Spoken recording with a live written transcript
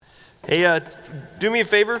Hey, do me a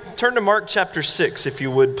favor. Turn to Mark chapter 6, if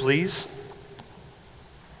you would, please.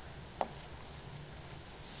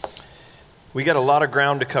 We got a lot of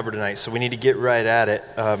ground to cover tonight, so we need to get right at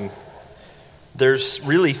it. There's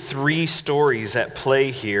really three stories at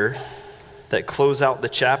play here that close out the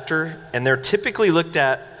chapter, and they're typically looked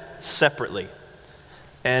at separately.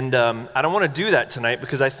 And I don't want to do that tonight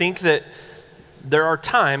because I think that there are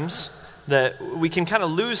times that we can kind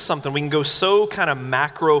of lose something. We can go so kind of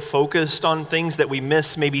macro focused on things that we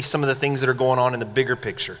miss maybe some of the things that are going on in the bigger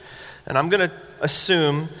picture. And I'm going to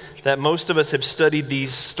assume that most of us have studied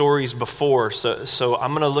these stories before, so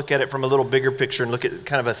I'm going to look at it from a little bigger picture and look at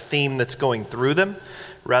kind of a theme that's going through them,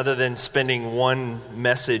 rather than spending one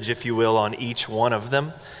message, if you will, on each one of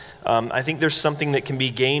them. I think there's something that can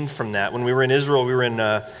be gained from that. When we were in Israel, we were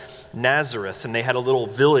in Nazareth, and they had a little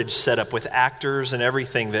village set up with actors and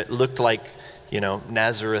everything that looked like,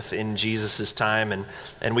 Nazareth in Jesus' time.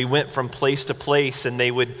 And we went from place to place, and they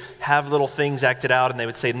would have little things acted out, and they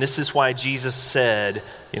would say, and this is why Jesus said,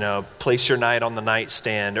 place your night on the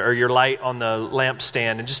nightstand, or your light on the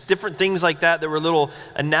lampstand, and just different things like that were little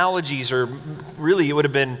analogies, or really it would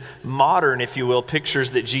have been modern, if you will,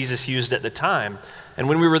 pictures that Jesus used at the time. And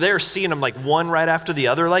when we were there seeing them like one right after the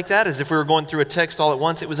other like that, as if we were going through a text all at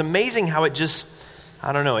once, it was amazing how it just,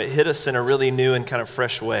 it hit us in a really new and kind of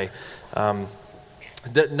fresh way.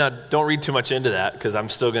 Now, don't read too much into that, because I'm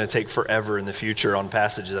still going to take forever in the future on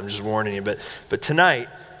passages. I'm just warning you. But tonight,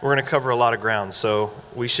 we're going to cover a lot of ground, so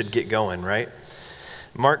we should get going, right?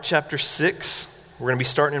 Mark chapter 6, we're going to be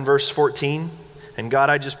starting in verse 14. And God,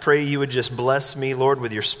 I just pray you would just bless me, Lord,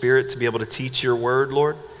 with your Spirit to be able to teach your word,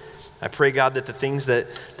 Lord. I pray, God, that the things that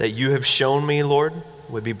you have shown me, Lord,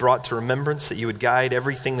 would be brought to remembrance, that you would guide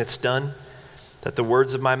everything that's done, that the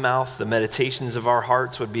words of my mouth, the meditations of our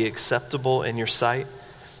hearts would be acceptable in your sight,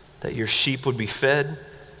 that your sheep would be fed,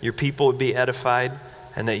 your people would be edified,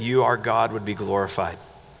 and that you, our God, would be glorified.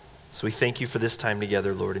 So we thank you for this time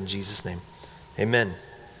together, Lord, in Jesus' name. Amen.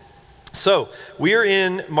 So we are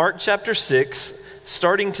in Mark chapter 6.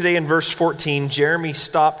 Starting today in verse 14, Jeremy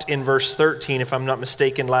stopped in verse 13, if I'm not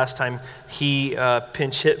mistaken, last time he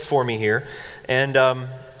pinch hit for me here. And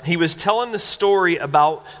he was telling the story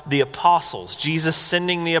about the apostles, Jesus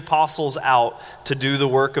sending the apostles out to do the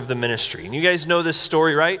work of the ministry. And you guys know this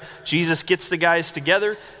story, right? Jesus gets the guys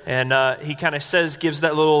together, and he kind of gives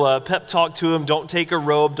that little pep talk to them. Don't take a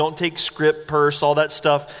robe, don't take script, purse, all that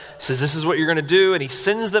stuff. He says, this is what you're going to do. And he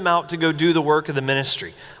sends them out to go do the work of the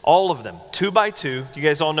ministry. All of them, 2 by 2. You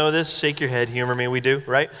guys all know this? Shake your head, humor me, we do,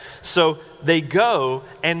 right? So they go,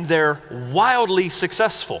 and they're wildly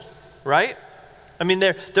successful, right? I mean,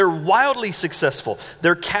 they're wildly successful.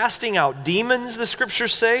 They're casting out demons, the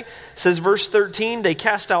scriptures say. It says verse 13, they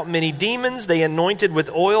cast out many demons. They anointed with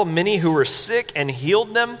oil many who were sick and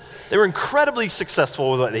healed them. They were incredibly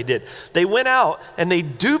successful with what they did. They went out and they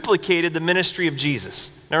duplicated the ministry of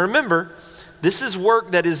Jesus. Now remember, this is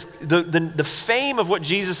work that is, the fame of what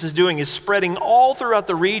Jesus is doing is spreading all throughout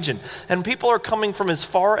the region. And people are coming from as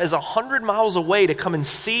far as 100 miles away to come and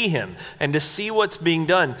see him and to see what's being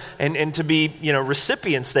done and to be,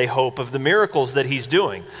 recipients, they hope, of the miracles that he's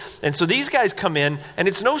doing. And so these guys come in, and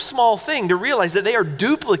it's no small thing to realize that they are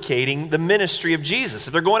duplicating the ministry of Jesus.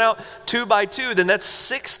 If they're going out 2 by 2, then that's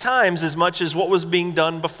 6 times as much as what was being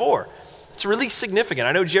done before. It's really significant.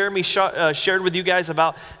 I know Jeremy shared with you guys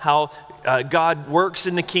about how God works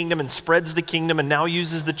in the kingdom and spreads the kingdom and now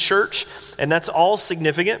uses the church, and that's all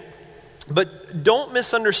significant. But don't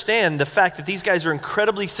misunderstand the fact that these guys are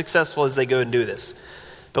incredibly successful as they go and do this.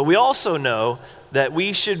 But we also know that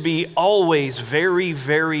we should be always very,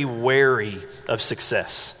 very wary of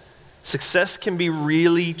success. Success can be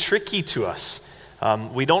really tricky to us.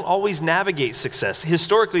 We don't always navigate success.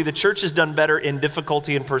 Historically, the church has done better in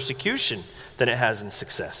difficulty and persecution than it has in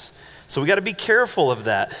success. So we got to be careful of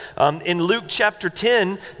that. In Luke chapter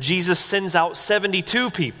 10, Jesus sends out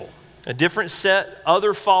 72 people, a different set,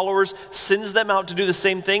 other followers, sends them out to do the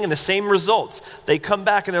same thing and the same results. They come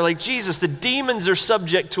back and they're like, Jesus, the demons are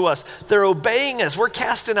subject to us. They're obeying us. We're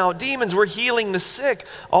casting out demons. We're healing the sick.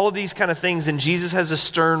 All of these kind of things. And Jesus has a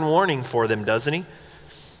stern warning for them, doesn't he?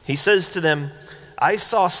 He says to them, I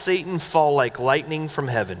saw Satan fall like lightning from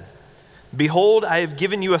heaven. Behold, I have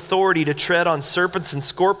given you authority to tread on serpents and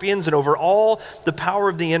scorpions and over all the power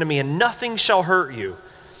of the enemy, and nothing shall hurt you.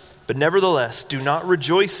 But nevertheless, do not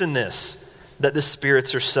rejoice in this, that the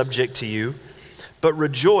spirits are subject to you, but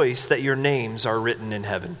rejoice that your names are written in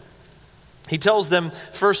heaven. He tells them,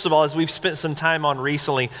 first of all, as we've spent some time on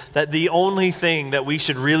recently, that the only thing that we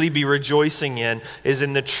should really be rejoicing in is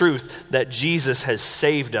in the truth that Jesus has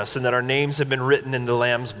saved us and that our names have been written in the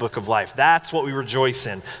Lamb's book of life. That's what we rejoice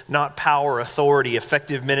in, not power, authority,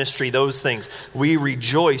 effective ministry, those things. We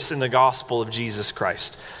rejoice in the gospel of Jesus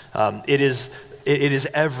Christ. It is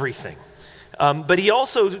everything. But he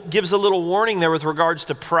also gives a little warning there with regards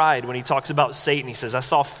to pride when he talks about Satan. He says, I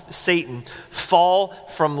saw Satan fall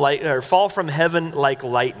from heaven like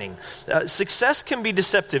lightning. Success can be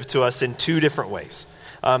deceptive to us in two different ways.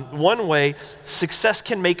 One way, success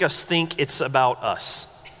can make us think it's about us.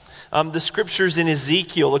 The scriptures in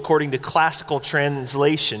Ezekiel, according to classical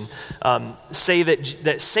translation, say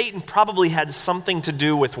that Satan probably had something to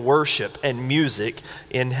do with worship and music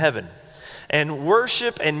in heaven. And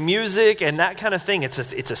worship and music and that kind of thing, it's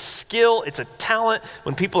a skill, it's a talent.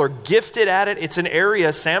 When people are gifted at it, it's an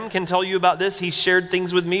area, Sam can tell you about this, he's shared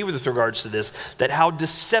things with me with regards to this, that how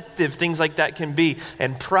deceptive things like that can be.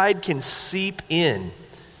 And pride can seep in.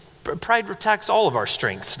 Pride attacks all of our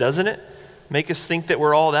strengths, doesn't it? Make us think that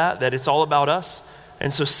we're all that it's all about us.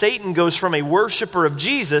 And so Satan goes from a worshiper of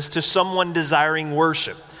Jesus to someone desiring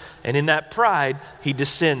worship. And in that pride, he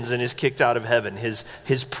descends and is kicked out of heaven.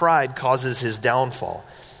 His pride causes his downfall.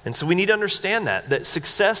 And so we need to understand that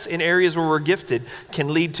success in areas where we're gifted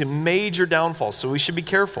can lead to major downfalls. So we should be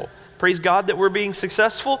careful. Praise God that we're being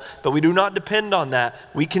successful, but we do not depend on that.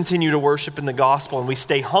 We continue to worship in the gospel and we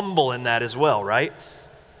stay humble in that as well, right?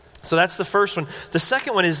 So that's the first one. The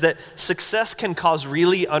second one is that success can cause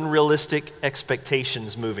really unrealistic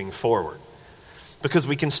expectations moving forward. Because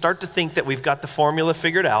we can start to think that we've got the formula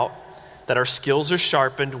figured out, that our skills are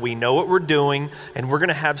sharpened, we know what we're doing, and we're going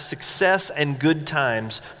to have success and good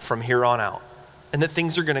times from here on out. And that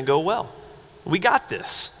things are going to go well. We got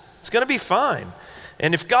this. It's going to be fine.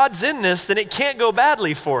 And if God's in this, then it can't go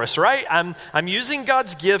badly for us, right? I'm using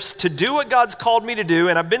God's gifts to do what God's called me to do,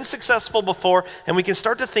 and I've been successful before, and we can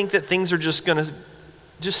start to think that things are just going to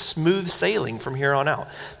smooth sailing from here on out.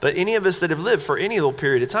 But any of us that have lived for any little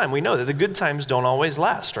period of time, we know that the good times don't always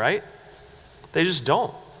last, right? They just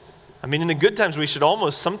don't. I mean, in the good times, we should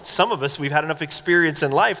almost, some of us, we've had enough experience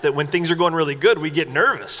in life that when things are going really good, we get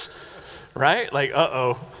nervous, right? Like,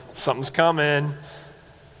 something's coming.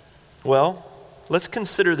 Well, let's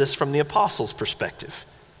consider this from the apostles' perspective.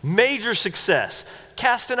 Major success,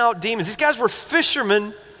 casting out demons. These guys were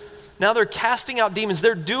fishermen. Now they're casting out demons.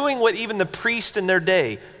 They're doing what even the priests in their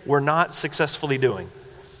day were not successfully doing.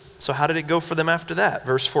 So how did it go for them after that?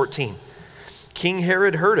 Verse 14. King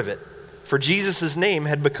Herod heard of it, for Jesus' name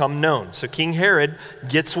had become known. So King Herod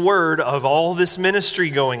gets word of all this ministry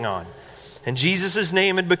going on. And Jesus'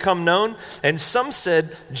 name had become known. And some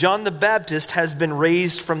said, John the Baptist has been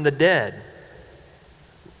raised from the dead.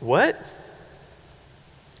 What?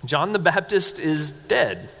 John the Baptist is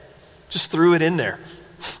dead. Just threw it in there.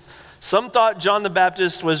 Some thought John the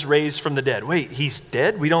Baptist was raised from the dead. Wait, he's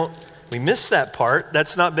dead? We missed that part.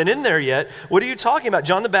 That's not been in there yet. What are you talking about?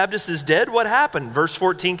 John the Baptist is dead? What happened? Verse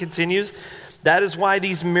 14 continues. That is why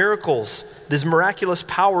these miracles, these miraculous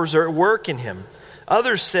powers are at work in him.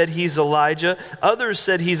 Others said he's Elijah. Others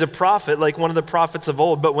said he's a prophet, like one of the prophets of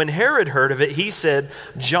old. But when Herod heard of it, he said,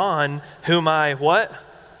 John, whom I, what?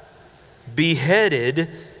 Beheaded,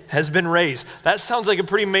 has been raised. That sounds like a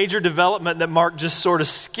pretty major development that Mark just sort of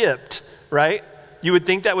skipped, right? You would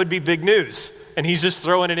think that would be big news. And he's just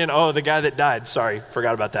throwing it in, the guy that died. Sorry,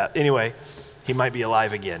 forgot about that. Anyway, he might be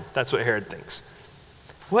alive again. That's what Herod thinks.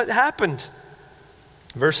 What happened?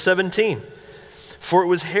 Verse 17. For it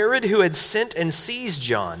was Herod who had sent and seized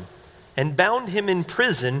John and bound him in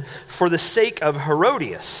prison for the sake of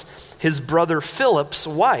Herodias, his brother Philip's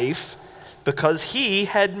wife, because he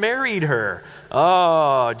had married her.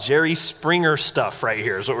 Oh, Jerry Springer stuff right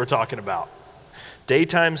here is what we're talking about.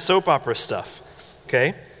 Daytime soap opera stuff,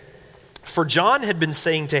 okay? For John had been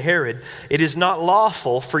saying to Herod, it is not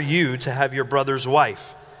lawful for you to have your brother's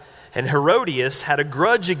wife. And Herodias had a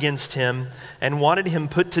grudge against him and wanted him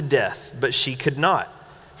put to death, but she could not.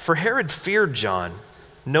 For Herod feared John,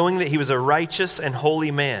 knowing that he was a righteous and holy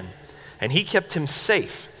man, and he kept him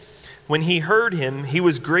safe. When he heard him, he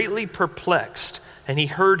was greatly perplexed, and he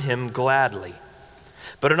heard him gladly.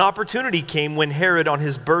 But an opportunity came when Herod on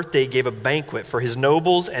his birthday gave a banquet for his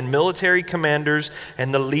nobles and military commanders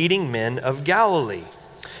and the leading men of Galilee.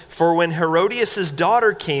 For when Herodias'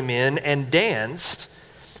 daughter came in and danced,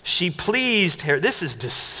 she pleased Herod. This is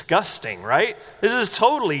disgusting, right? This is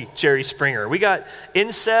totally Jerry Springer. We got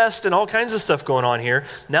incest and all kinds of stuff going on here.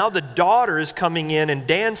 Now the daughter is coming in and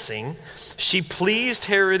dancing. She pleased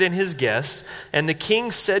Herod and his guests, and the king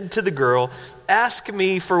said to the girl, ask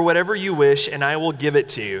me for whatever you wish and I will give it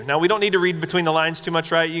to you. Now, we don't need to read between the lines too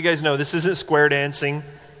much, right? You guys know this isn't square dancing,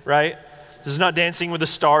 right? This is not Dancing with the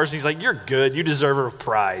Stars. And he's like, you're good. You deserve a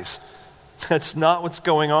prize. That's not what's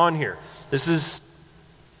going on here. This is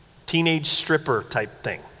teenage stripper type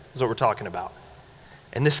thing is what we're talking about.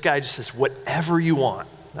 And this guy just says, whatever you want,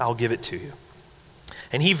 I'll give it to you.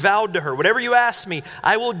 And he vowed to her, whatever you ask me,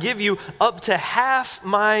 I will give you up to half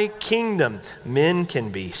my kingdom. Men can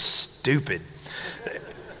be stupid.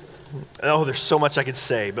 Oh, there's so much I could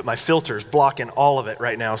say, but my filter's blocking all of it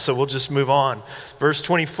right now, so we'll just move on. Verse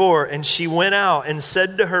 24, and she went out and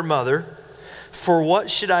said to her mother, for what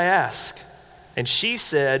should I ask? And she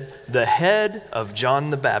said, the head of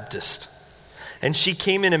John the Baptist. And she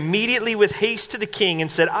came in immediately with haste to the king and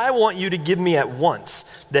said, I want you to give me at once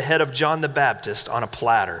the head of John the Baptist on a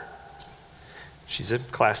platter. She's a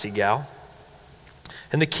classy gal.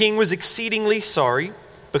 And the king was exceedingly sorry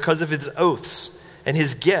because of his oaths and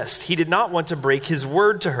his guest. He did not want to break his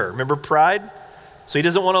word to her. Remember pride? So he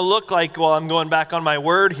doesn't want to look like, well, I'm going back on my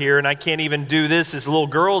word here and I can't even do this. This little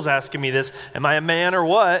girl's asking me this. Am I a man or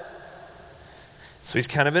what? So he's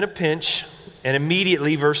kind of in a pinch. And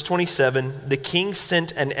immediately, verse 27, the king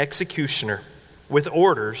sent an executioner with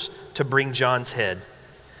orders to bring John's head.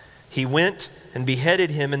 He went and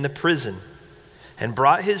beheaded him in the prison and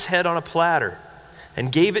brought his head on a platter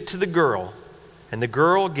and gave it to the girl. And the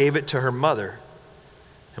girl gave it to her mother.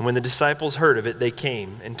 And when the disciples heard of it, they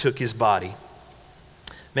came and took his body.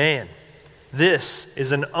 Man, this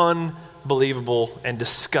is an unbelievable and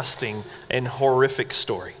disgusting and horrific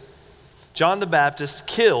story. John the Baptist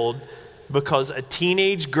killed because a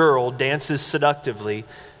teenage girl dances seductively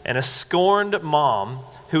and a scorned mom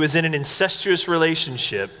who is in an incestuous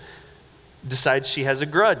relationship decides she has a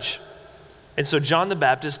grudge. And so John the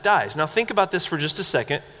Baptist dies. Now think about this for just a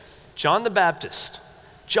second. John the Baptist,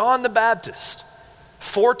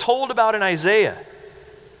 foretold about in Isaiah,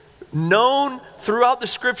 known throughout the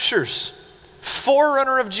scriptures,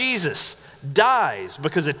 forerunner of Jesus, dies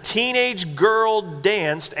because a teenage girl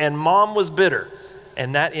danced and mom was bitter.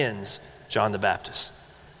 And that ends John the Baptist.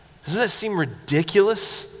 Doesn't that seem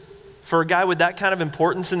ridiculous for a guy with that kind of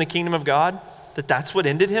importance in the kingdom of God, that that's what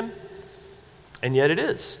ended him? And yet it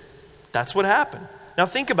is. That's what happened. Now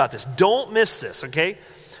think about this. Don't miss this, okay?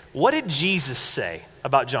 What did Jesus say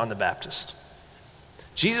about John the Baptist?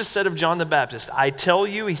 Jesus said of John the Baptist, I tell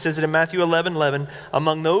you, he says it in Matthew 11:11,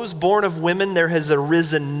 among those born of women there has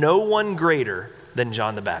arisen no one greater than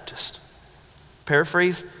John the Baptist.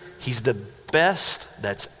 Paraphrase, he's the best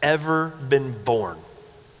that's ever been born.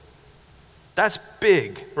 That's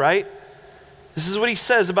big, right? This is what he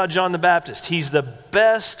says about John the Baptist. He's the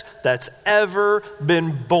best that's ever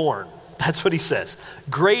been born. That's what he says.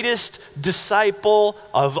 Greatest disciple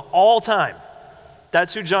of all time.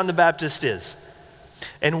 That's who John the Baptist is.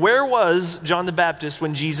 And where was John the Baptist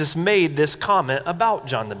when Jesus made this comment about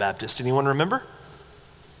John the Baptist? Anyone remember?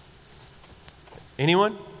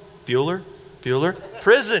 Anyone? Bueller?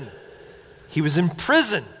 Prison. He was in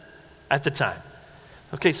prison at the time.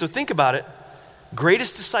 Okay, so think about it.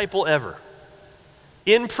 Greatest disciple ever.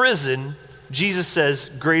 In prison, Jesus says,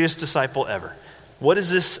 greatest disciple ever. What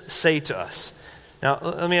does this say to us? Now,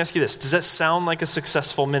 let me ask you this. Does that sound like a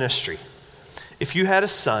successful ministry? If you had a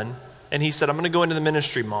son and he said, I'm going to go into the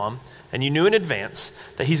ministry, Mom, and you knew in advance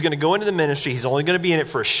that he's going to go into the ministry, he's only going to be in it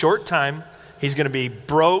for a short time, he's going to be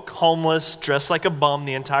broke, homeless, dressed like a bum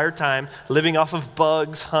the entire time, living off of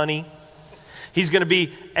bugs, honey. He's going to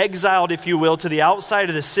be exiled, if you will, to the outside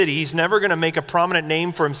of the city. He's never going to make a prominent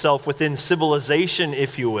name for himself within civilization,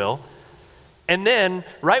 if you will. And then,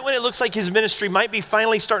 right when it looks like his ministry might be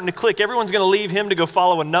finally starting to click, everyone's going to leave him to go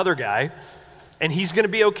follow another guy, and he's going to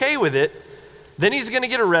be okay with it. Then he's going to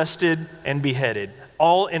get arrested and beheaded,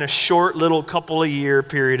 all in a short little couple of year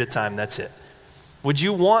period of time. That's it. Would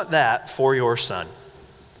you want that for your son?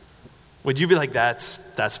 Would you be like, that's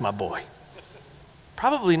my boy?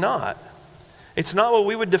 Probably not. It's not what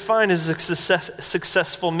we would define as a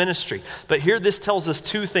successful ministry. But here this tells us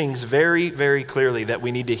two things very, very clearly that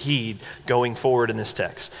we need to heed going forward in this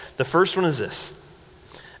text. The first one is this.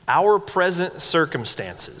 Our present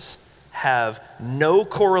circumstances have no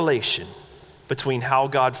correlation between how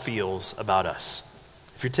God feels about us.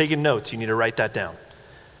 If you're taking notes, you need to write that down.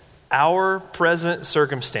 Our present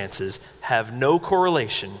circumstances have no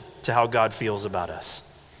correlation to how God feels about us.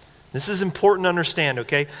 This is important to understand,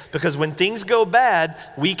 okay? Because when things go bad,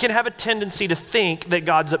 we can have a tendency to think that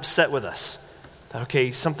God's upset with us.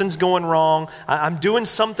 Okay, something's going wrong. I'm doing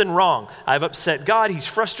something wrong. I've upset God. He's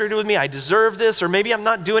frustrated with me. I deserve this. Or maybe I'm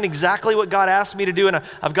not doing exactly what God asked me to do, and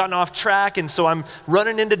I've gotten off track, and so I'm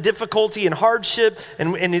running into difficulty and hardship,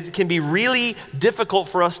 and it can be really difficult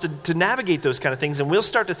for us to navigate those kind of things, and we'll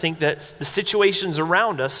start to think that the situations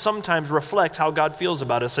around us sometimes reflect how God feels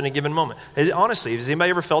about us in a given moment. Honestly, has anybody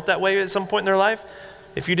ever felt that way at some point in their life?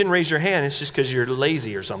 If you didn't raise your hand, it's just because you're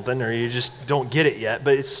lazy or something, or you just don't get it yet,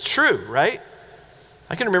 but it's true, right?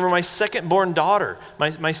 I can remember my second-born daughter.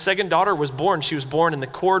 My second daughter was born. She was born and the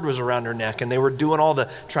cord was around her neck, and they were doing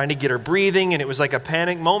trying to get her breathing, and it was like a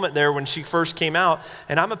panic moment there when she first came out.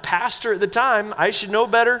 And I'm a pastor at the time. I should know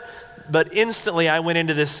better. But instantly I went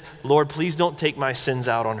into this, Lord, please don't take my sins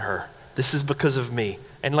out on her. This is because of me.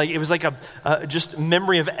 And it was like a just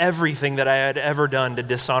memory of everything that I had ever done to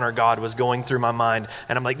dishonor God was going through my mind.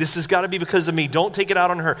 And I'm like, this has got to be because of me. Don't take it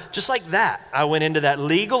out on her. Just like that, I went into that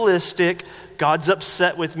legalistic, God's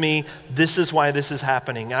upset with me. This is why this is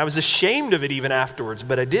happening. I was ashamed of it even afterwards,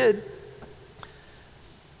 but I did.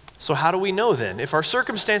 So how do we know then? If our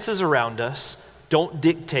circumstances around us don't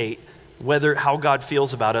dictate how God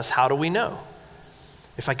feels about us, how do we know?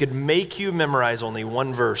 If I could make you memorize only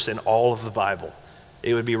one verse in all of the Bible,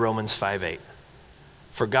 it would be Romans 5:8.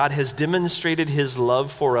 For God has demonstrated his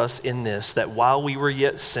love for us in this, that while we were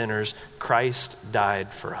yet sinners, Christ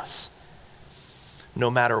died for us. No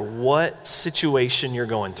matter what situation you're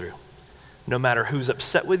going through, no matter who's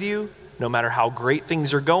upset with you, no matter how great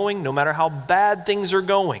things are going, no matter how bad things are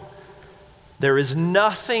going, there is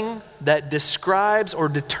nothing that describes or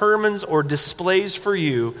determines or displays for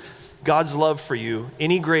you God's love for you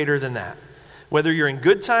any greater than that. Whether you're in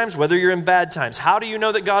good times, whether you're in bad times. How do you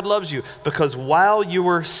know that God loves you? Because while you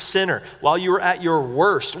were a sinner, while you were at your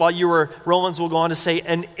worst, while you were, Romans will go on to say,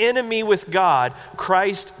 an enemy with God,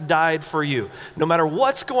 Christ died for you. No matter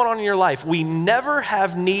what's going on in your life, we never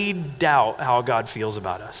have need doubt how God feels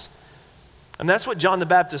about us. And that's what John the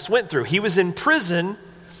Baptist went through. He was in prison,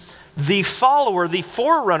 the follower, the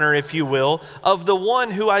forerunner, if you will, of the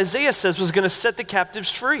one who Isaiah says was going to set the captives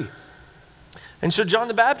free. And so John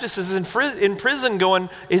the Baptist is in prison going,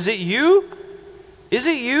 is it you? Is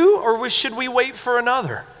it you? Or should we wait for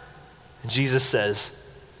another? And Jesus says,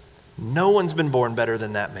 no one's been born better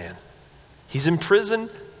than that man. He's in prison,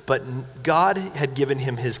 but God had given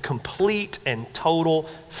him his complete and total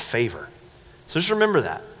favor. So just remember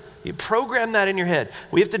that. You program that in your head.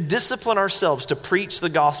 We have to discipline ourselves to preach the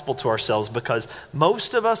gospel to ourselves, because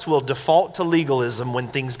most of us will default to legalism when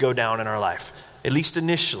things go down in our life, at least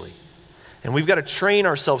initially. And we've got to train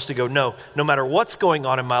ourselves to go, no matter what's going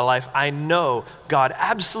on in my life, I know God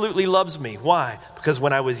absolutely loves me. Why? Because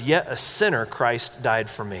when I was yet a sinner, Christ died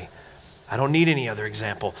for me. I don't need any other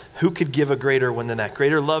example. Who could give a greater one than that?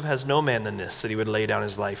 Greater love has no man than this, that he would lay down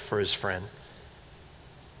his life for his friend.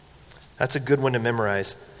 That's a good one to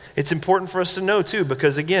memorize. It's important for us to know too,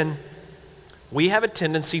 because again, we have a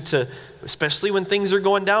tendency to, especially when things are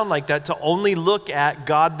going down like that, to only look at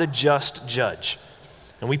God the just judge.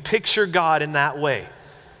 And we picture God in that way.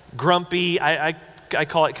 Grumpy, I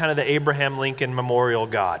call it kind of the Abraham Lincoln Memorial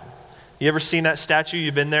God. You ever seen that statue?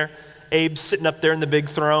 You've been there? Abe's sitting up there in the big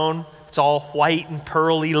throne. It's all white and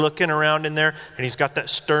pearly looking around in there. And he's got that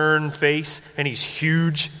stern face, and he's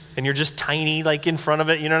huge. And you're just tiny like in front of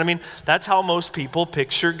it. You know what I mean? That's how most people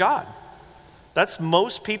picture God. That's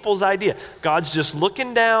most people's idea. God's just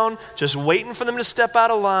looking down, just waiting for them to step out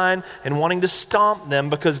of line and wanting to stomp them,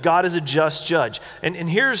 because God is a just judge. And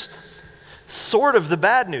here's sort of the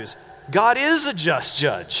bad news. God is a just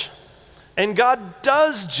judge, and God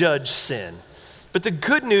does judge sin. But the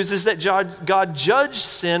good news is that God judged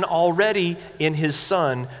sin already in his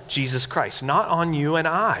Son, Jesus Christ, not on you and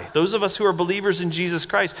I. Those of us who are believers in Jesus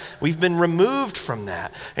Christ, we've been removed from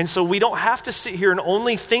that. And so we don't have to sit here and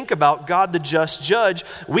only think about God the just judge.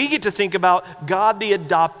 We get to think about God the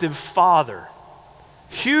adoptive Father.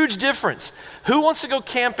 Huge difference. Who wants to go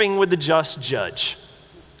camping with the just judge?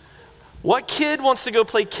 What kid wants to go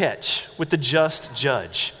play catch with the just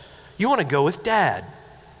judge? You want to go with Dad.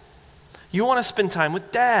 You want to spend time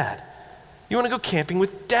with Dad. You want to go camping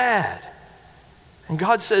with Dad. And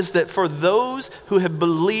God says that for those who have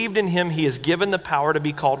believed in him, he has given the power to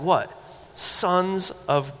be called what? Sons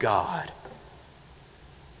of God.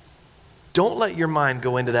 Don't let your mind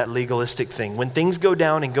go into that legalistic thing. When things go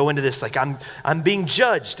down and go into this, like I'm being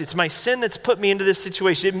judged. It's my sin that's put me into this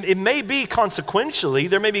situation. It may be consequentially,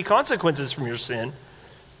 there may be consequences from your sin,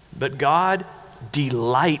 but God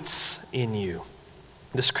delights in you.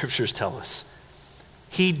 The scriptures tell us.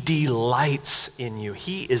 He delights in you.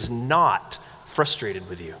 He is not frustrated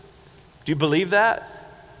with you. Do you believe that?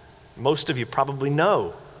 Most of you probably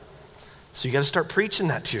know. So you got to start preaching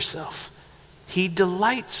that to yourself. He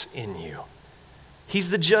delights in you. He's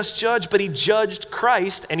the just judge, but he judged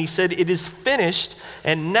Christ and he said, it is finished.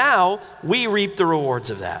 And now we reap the rewards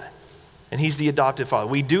of that. And he's the adopted father.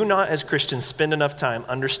 We do not, as Christians, spend enough time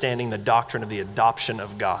understanding the doctrine of the adoption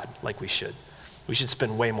of God like we should. We should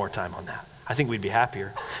spend way more time on that. I think we'd be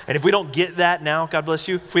happier. And if we don't get that now, God bless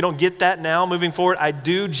you, if we don't get that now moving forward, I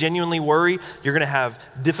do genuinely worry you're going to have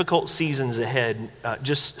difficult seasons ahead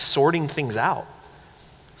just sorting things out.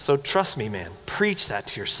 So trust me, man, preach that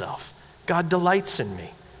to yourself. God delights in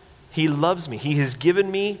me. He loves me. He has given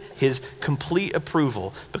me his complete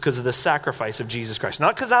approval because of the sacrifice of Jesus Christ.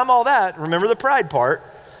 Not because I'm all that, remember the pride part,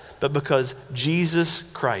 but because Jesus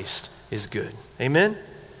Christ is good. Amen?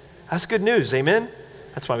 That's good news, amen?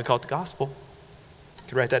 That's why we call it the gospel. You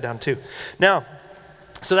can write that down too. Now,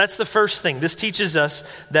 so that's the first thing. This teaches us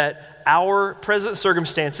that our present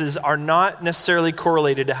circumstances are not necessarily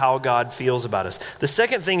correlated to how God feels about us. The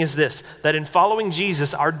second thing is this, that in following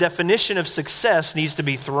Jesus, our definition of success needs to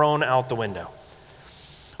be thrown out the window.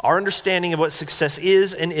 Our understanding of what success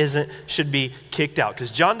is and isn't should be kicked out. Because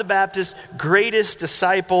John the Baptist, greatest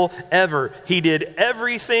disciple ever. He did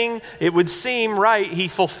everything it would seem right. He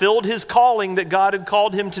fulfilled his calling that God had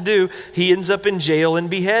called him to do. He ends up in jail and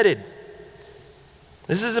beheaded.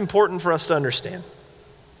 This is important for us to understand.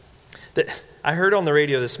 That I heard on the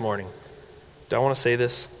radio this morning. Do I want to say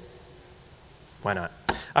this? Why not?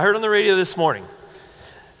 I heard on the radio this morning,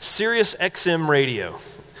 Sirius XM Radio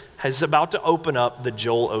is about to open up the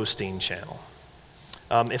Joel Osteen channel.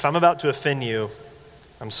 If I'm about to offend you,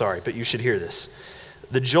 I'm sorry, but you should hear this.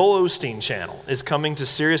 The Joel Osteen channel is coming to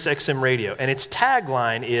Sirius XM Radio, and its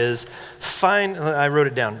tagline is, I wrote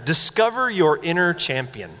it down, discover your inner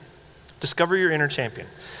champion. Discover your inner champion.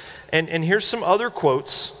 And here's some other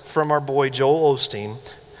quotes from our boy Joel Osteen.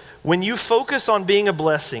 When you focus on being a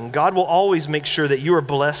blessing, God will always make sure that you are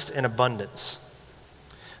blessed in abundance.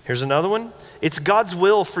 Here's another one. It's God's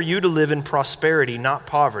will for you to live in prosperity, not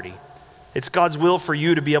poverty. It's God's will for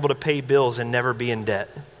you to be able to pay bills and never be in debt.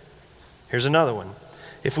 Here's another one.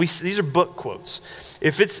 These are book quotes.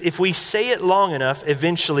 If we say it long enough,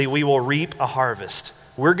 eventually we will reap a harvest.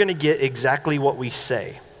 We're going to get exactly what we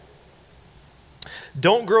say.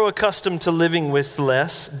 Don't grow accustomed to living with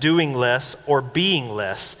less, doing less, or being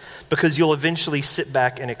less, because you'll eventually sit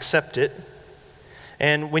back and accept it.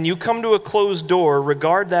 And when you come to a closed door,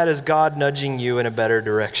 regard that as God nudging you in a better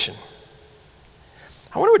direction.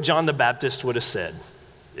 I wonder what John the Baptist would have said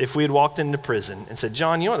if we had walked into prison and said,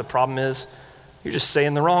 John, you know what the problem is? You're just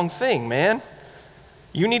saying the wrong thing, man.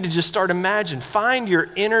 You need to just start imagining. Find your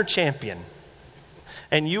inner champion,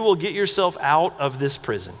 and you will get yourself out of this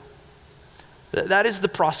prison. That is the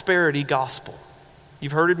prosperity gospel.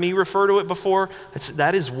 You've heard me refer to it before.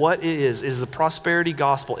 That is what it is the prosperity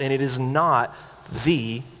gospel, and it is not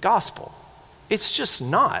the gospel. It's just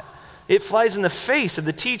not. It flies in the face of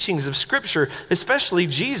the teachings of Scripture, especially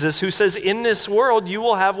Jesus, who says, in this world you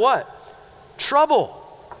will have what? Trouble.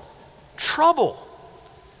 Trouble.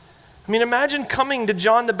 I mean, imagine coming to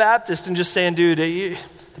John the Baptist and just saying, dude,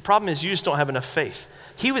 the problem is you just don't have enough faith.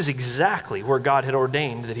 He was exactly where God had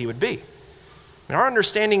ordained that he would be. And our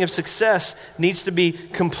understanding of success needs to be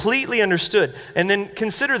completely understood. And then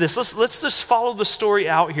consider this. Let's just follow the story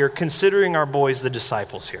out here, considering our boys, the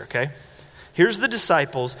disciples here, okay? Here's the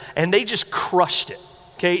disciples, and they just crushed it,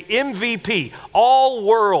 okay? MVP, all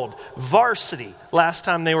world, varsity, last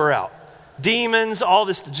time they were out. Demons, all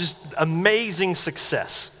this, just amazing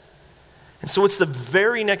success. And so what's the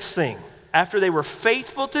very next thing? After they were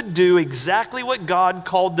faithful to do exactly what God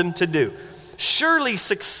called them to do, surely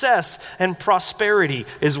success and prosperity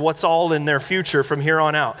is what's all in their future from here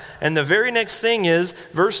on out. And the very next thing is,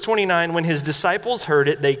 verse 29, when his disciples heard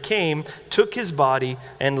it, they came, took his body,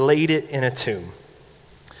 and laid it in a tomb.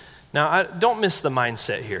 Now, don't miss the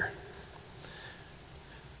mindset here.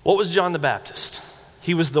 What was John the Baptist?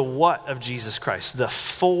 He was the what of Jesus Christ? The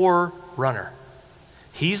forerunner.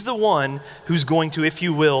 He's the one who's going to, if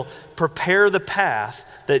you will, prepare the path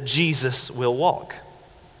that Jesus will walk.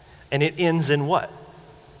 And it ends in what?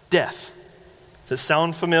 Death. Does it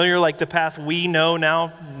sound familiar, like the path we know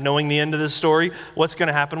now, knowing the end of this story? What's going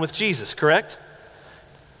to happen with Jesus, correct?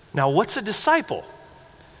 Now, what's a disciple?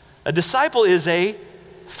 A disciple is a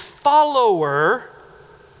follower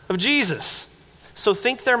of Jesus. So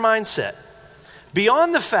think their mindset.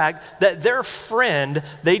 Beyond the fact that their friend,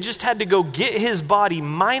 they just had to go get his body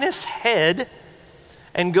minus head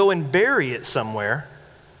and go and bury it somewhere.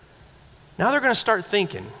 Now they're going to start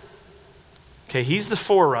thinking, okay, he's the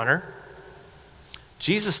forerunner.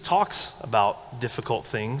 Jesus talks about difficult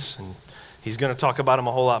things, and he's going to talk about them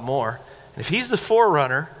a whole lot more. And if he's the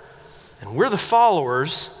forerunner, and we're the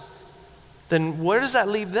followers, then where does that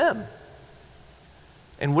leave them?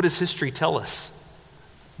 And what does history tell us?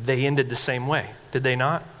 They ended the same way, did they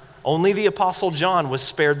not? Only the Apostle John was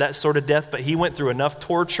spared that sort of death, but he went through enough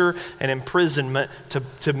torture and imprisonment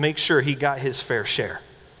to make sure he got his fair share.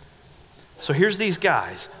 So here's these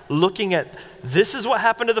guys looking at, this is what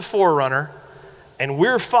happened to the forerunner, and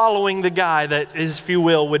we're following the guy that is, if you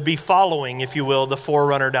will, would be following, if you will, the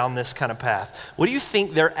forerunner down this kind of path. What do you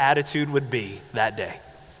think their attitude would be that day?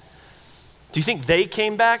 Do you think they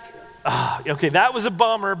came back? Okay, that was a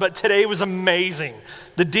bummer, but today was amazing.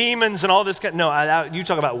 The demons and all this kind. No, you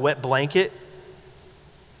talk about wet blanket.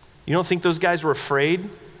 You don't think those guys were afraid?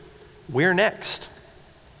 We're next.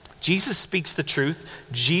 Jesus speaks the truth.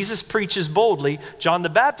 Jesus preaches boldly. John the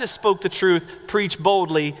Baptist spoke the truth, preached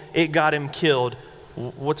boldly. It got him killed.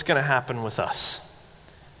 What's going to happen with us?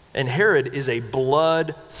 And Herod is a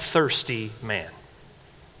bloodthirsty man.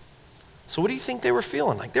 So what do you think they were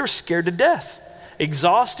feeling like? They were scared to death.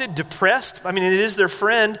 Exhausted, depressed. I mean, it is their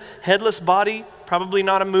friend, headless body, probably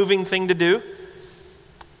not a moving thing to do.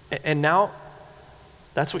 And now,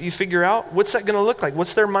 that's what you figure out? What's that going to look like?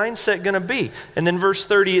 What's their mindset going to be? And then verse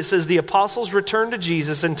 30, it says, the apostles returned to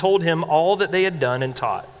Jesus and told him all that they had done and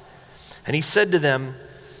taught. And he said to them,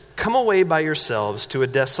 come away by yourselves to a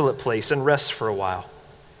desolate place and rest for a while.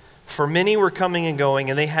 For many were coming and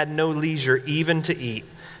going, and they had no leisure even to eat.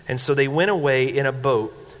 And so they went away in a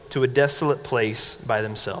boat to a desolate place by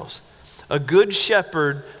themselves. A good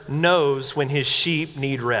shepherd knows when his sheep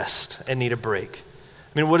need rest and need a break.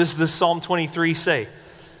 I mean, what does the Psalm 23 say?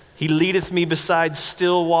 He leadeth me beside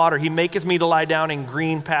still water. He maketh me to lie down in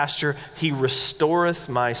green pasture. He restoreth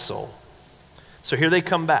my soul. So here they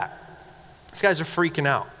come back. These guys are freaking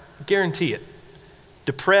out. I guarantee it.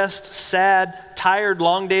 Depressed, sad, tired,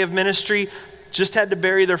 long day of ministry. Just had to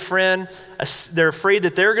bury their friend. They're afraid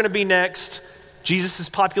that they're going to be next. Jesus'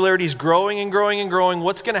 popularity is growing and growing and growing.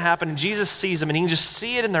 What's going to happen? And Jesus sees them, and he can just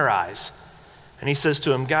see it in their eyes. And he says to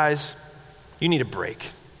them, guys, you need a break.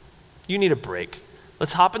 You need a break.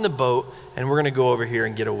 Let's hop in the boat, and we're going to go over here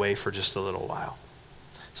and get away for just a little while.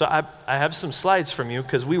 So I have some slides from you,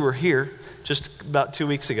 because we were here just about 2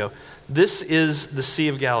 weeks ago. This is the Sea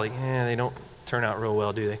of Galilee. They don't turn out real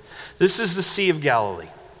well, do they? This is the Sea of Galilee.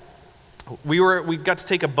 We got to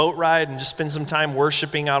take a boat ride and just spend some time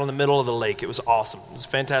worshiping out in the middle of the lake. It was awesome. It was a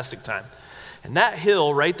fantastic time. And that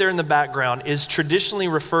hill right there in the background is traditionally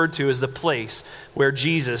referred to as the place where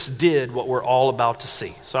Jesus did what we're all about to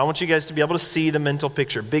see. So I want you guys to be able to see the mental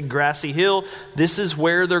picture. Big grassy hill. This is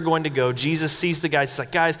where they're going to go. Jesus sees the guys. He's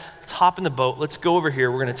like, guys, let's hop in the boat. Let's go over here.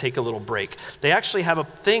 We're going to take a little break. They actually have a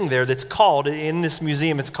thing there that's called, in this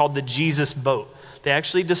museum, it's called the Jesus boat. They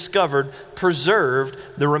actually preserved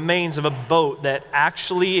the remains of a boat that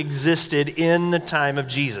actually existed in the time of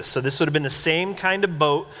Jesus. So this would have been the same kind of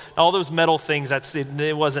boat. All those metal things,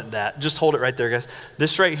 it wasn't that. Just hold it right there, guys.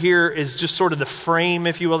 This right here is just sort of the frame,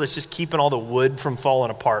 if you will. It's just keeping all the wood from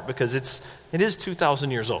falling apart because it is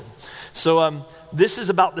 2,000 years old. So this is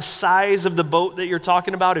about the size of the boat that you're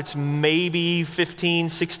talking about. It's maybe 15,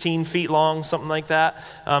 16 feet long, something like that.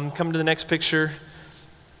 Come to the next picture.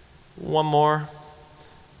 One more.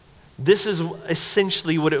 This is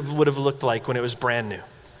essentially what it would have looked like when it was brand new.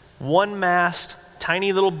 One mast,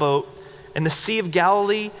 tiny little boat, and the Sea of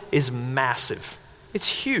Galilee is massive. It's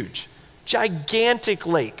huge. Gigantic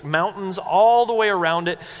lake, mountains all the way around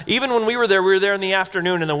it. Even when we were there in the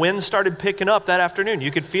afternoon, and the wind started picking up that afternoon. You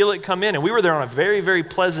could feel it come in, and we were there on a very, very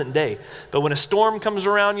pleasant day. But when a storm comes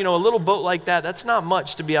around, a little boat like that, that's not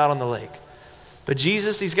much to be out on the lake. But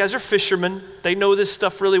Jesus, these guys are fishermen. They know this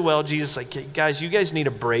stuff really well. Jesus is like, hey, guys, you guys need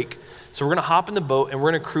a break. So we're going to hop in the boat and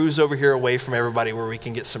we're going to cruise over here away from everybody where we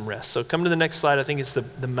can get some rest. So come to the next slide. I think it's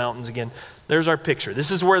the mountains again. There's our picture.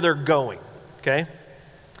 This is where they're going, okay?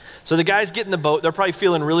 So the guys get in the boat. They're probably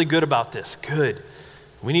feeling really good about this. Good.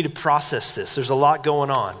 We need to process this. There's a lot going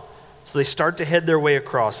on. So they start to head their way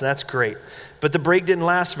across, and that's great. But the break didn't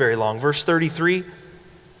last very long. Verse 33,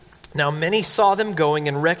 now many saw them going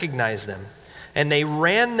and recognized them, and they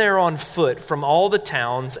ran there on foot from all the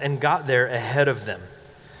towns and got there ahead of them.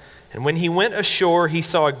 And when he went ashore, he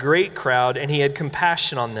saw a great crowd, and he had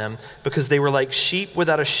compassion on them because they were like sheep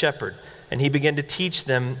without a shepherd. And he began to teach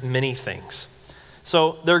them many things.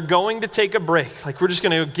 So they're going to take a break. Like, we're just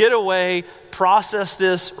going to get away, process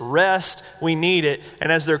this, rest. We need it. And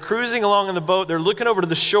as they're cruising along in the boat, they're looking over to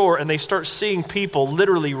the shore, and they start seeing people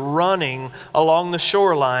literally running along the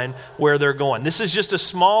shoreline where they're going. This is just a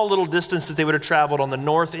small little distance that they would have traveled on the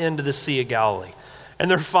north end of the Sea of Galilee. And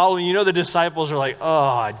they're following. The disciples are like, oh,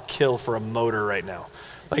 I'd kill for a motor right now.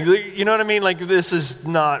 Like, you know what I mean? Like, this is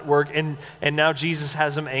not work. And now Jesus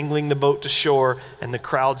has them angling the boat to shore, and the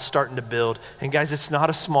crowd's starting to build. And guys, it's not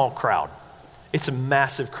a small crowd. It's a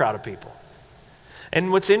massive crowd of people.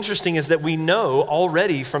 And what's interesting is that we know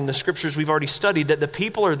already from the scriptures we've already studied that the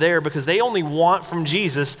people are there because they only want from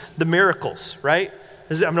Jesus the miracles, right?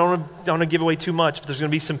 I don't want to give away too much, but there's going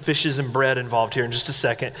to be some fishes and bread involved here in just a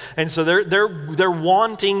second. And so they're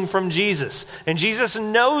wanting from Jesus. And Jesus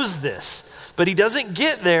knows this, but he doesn't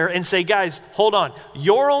get there and say, guys, hold on.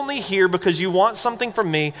 You're only here because you want something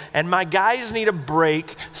from me, and my guys need a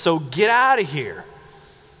break, so get out of here.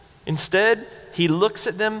 Instead, he looks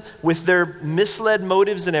at them with their misled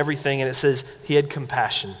motives and everything, and it says he had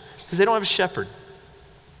compassion because they don't have a shepherd.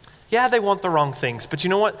 Yeah, they want the wrong things, but you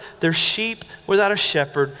know what? They're sheep without a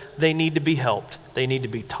shepherd. They need to be helped. They need to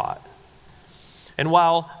be taught. And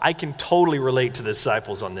while I can totally relate to the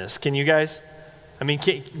disciples on this, can you guys? I mean,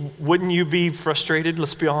 wouldn't you be frustrated?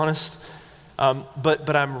 Let's be honest.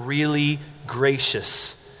 But I'm really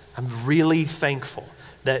gracious. I'm really thankful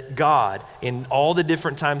that God, in all the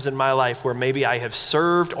different times in my life where maybe I have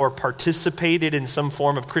served or participated in some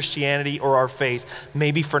form of Christianity or our faith,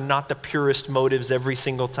 maybe for not the purest motives every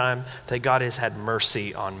single time, that God has had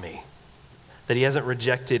mercy on me. That he hasn't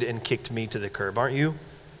rejected and kicked me to the curb, aren't you?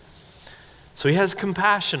 So he has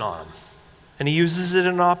compassion on them. And he uses it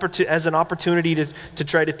as an opportunity to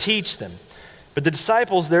try to teach them. But the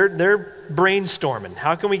disciples, they're brainstorming.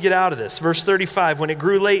 How can we get out of this? Verse 35, when it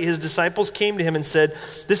grew late, his disciples came to him and said,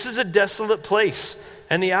 this is a desolate place,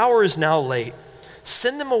 and the hour is now late.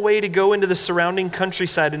 Send them away to go into the surrounding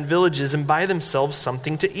countryside and villages and buy themselves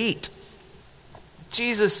something to eat.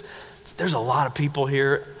 Jesus, there's a lot of people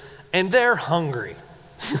here, and they're hungry.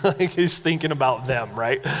 Like he's thinking about them,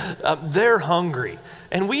 right? They're hungry.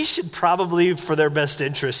 And we should probably, for their best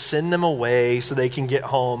interest, send them away so they can get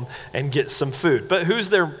home and get some food. But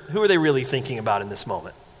who are they really thinking about in this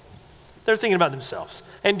moment? They're thinking about themselves.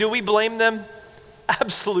 And do we blame them?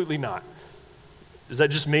 Absolutely not. Is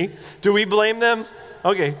that just me? Do we blame them?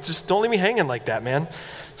 Okay, just don't leave me hanging like that, man.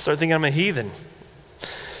 Start thinking I'm a heathen.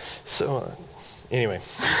 So, anyway.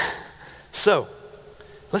 So,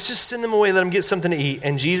 let's just send them away, let them get something to eat.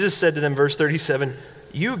 And Jesus said to them, verse 37,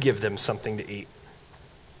 you give them something to eat.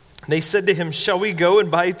 They said to him, shall we go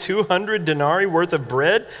and buy 200 denarii worth of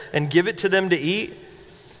bread and give it to them to eat?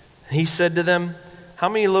 And he said to them, how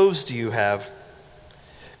many loaves do you have?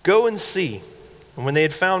 Go and see. And when they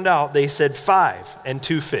had found out, they said 5 and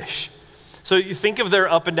 2 fish. So you think of their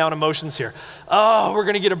up and down emotions here. Oh, we're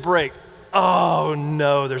going to get a break. Oh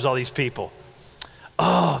no, there's all these people.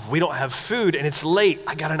 Oh, we don't have food and it's late.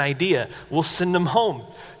 I got an idea. We'll send them home.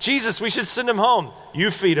 Jesus, we should send them home.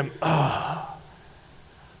 You feed them. Oh.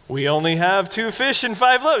 We only have 2 fish and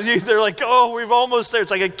 5 loaves. They're like, oh, we're almost there.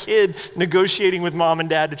 It's like a kid negotiating with mom and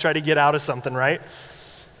dad to try to get out of something, right?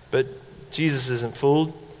 But Jesus isn't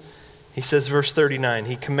fooled. He says, verse 39,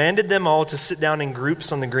 he commanded them all to sit down in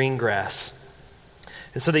groups on the green grass.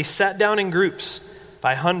 And so they sat down in groups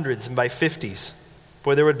by hundreds and by 50s.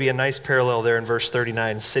 Boy, there would be a nice parallel there in verse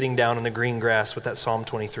 39, sitting down in the green grass with that Psalm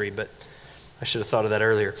 23, but I should have thought of that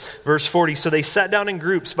earlier. Verse 40, so they sat down in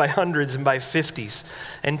groups by hundreds and by 50s.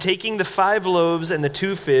 And taking the 5 loaves and the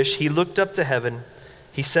 2 fish, he looked up to heaven.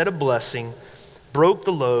 He said a blessing, broke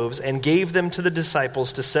the loaves, and gave them to the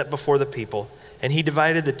disciples to set before the people. And he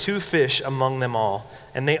divided the 2 fish among them all.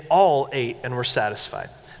 And they all ate and were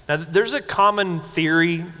satisfied. Now, there's a common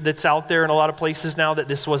theory that's out there in a lot of places now that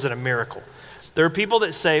this wasn't a miracle. There are people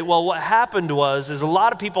that say, well, what happened is a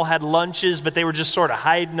lot of people had lunches, but they were just sort of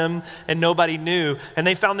hiding them and nobody knew. And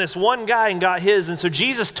they found this one guy and got his. And so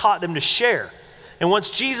Jesus taught them to share. And once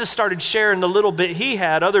Jesus started sharing the little bit he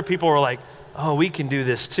had, other people were like, oh, we can do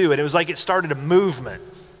this too. And it was like it started a movement.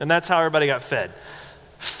 And that's how everybody got fed.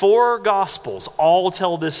 4 Gospels all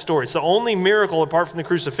tell this story. It's the only miracle apart from the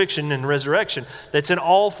crucifixion and resurrection that's in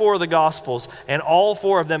all 4 of the Gospels. And all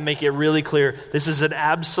 4 of them make it really clear this is an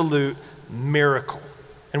absolute miracle.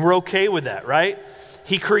 And we're okay with that, right?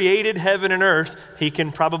 He created heaven and earth. He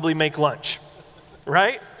can probably make lunch,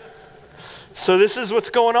 right? So this is what's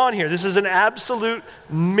going on here. This is an absolute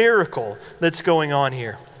miracle that's going on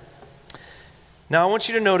here. Now I want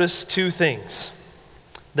you to notice 2 things.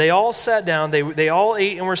 They all sat down. They all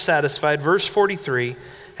ate and were satisfied. Verse 43,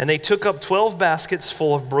 and they took up 12 baskets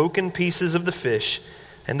full of broken pieces of the fish,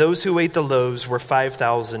 and those who ate the loaves were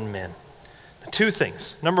 5,000 men. 2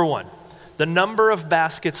 things. Number 1, the number of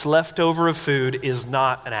baskets left over of food is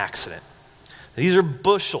not an accident. These are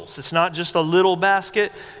bushels. It's not just a little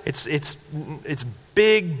basket. It's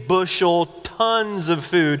big bushel, tons of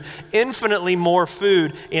food, infinitely more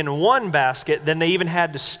food in one basket than they even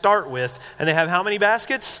had to start with. And they have how many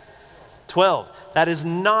baskets? 12. That is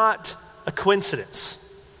not a coincidence.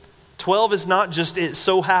 12 is not just it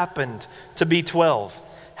so happened to be 12.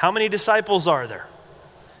 How many disciples are there?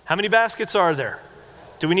 How many baskets are there?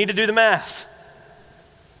 Do we need to do the math?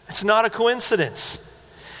 It's not a coincidence.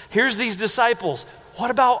 Here's these disciples.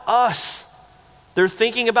 What about us? They're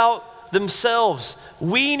thinking about themselves.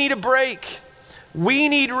 We need a break. We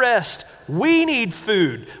need rest. We need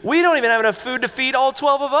food. We don't even have enough food to feed all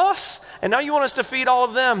 12 of us. And now you want us to feed all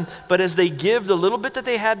of them. But as they give the little bit that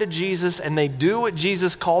they had to Jesus and they do what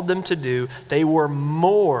Jesus called them to do, they were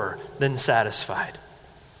more than satisfied.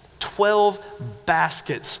 12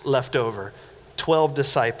 baskets left over. 12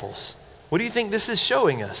 disciples. What do you think this is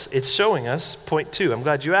showing us? It's showing us, point 2, I'm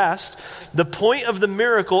glad you asked. The point of the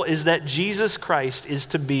miracle is that Jesus Christ is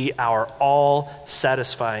to be our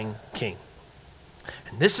all-satisfying King.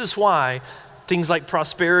 And this is why things like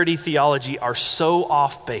prosperity theology are so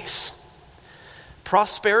off base.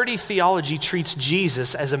 Prosperity theology treats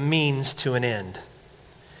Jesus as a means to an end.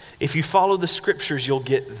 If you follow the scriptures, you'll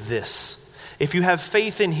get this. If you have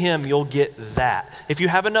faith in him, you'll get that. If you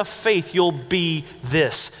have enough faith, you'll be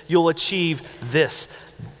this. You'll achieve this.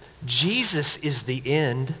 Jesus is the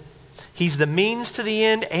end. He's the means to the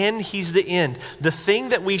end, and he's the end. The thing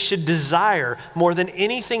that we should desire more than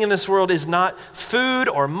anything in this world is not food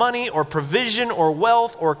or money or provision or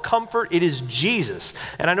wealth or comfort. It is Jesus.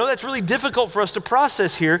 And I know that's really difficult for us to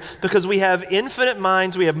process here because we have infinite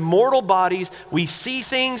minds, we have mortal bodies, we see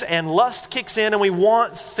things and lust kicks in and we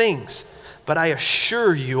want things. But I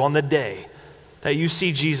assure you, on the day that you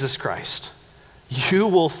see Jesus Christ, you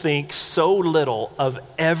will think so little of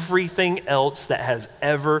everything else that has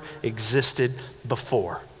ever existed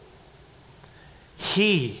before.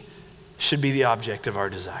 He should be the object of our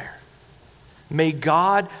desire. May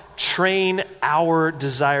God train our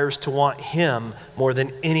desires to want him more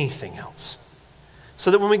than anything else. So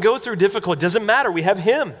that when we go through difficult, it doesn't matter, we have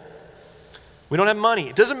him. We don't have money.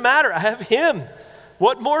 It doesn't matter, I have him.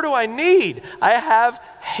 What more do I need? I have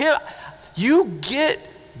him. You get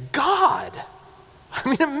God. I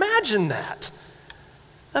mean, imagine that.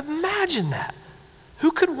 Imagine that.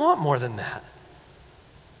 Who could want more than that?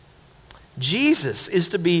 Jesus is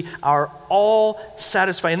to be our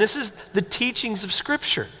all-satisfying. And this is the teachings of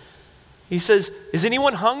Scripture. He says, is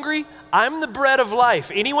anyone hungry? I'm the bread of life.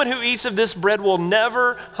 Anyone who eats of this bread will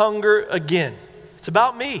never hunger again. It's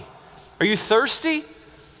about me. Are you thirsty?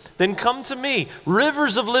 Then come to me.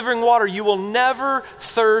 Rivers of living water, you will never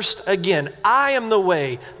thirst again. I am the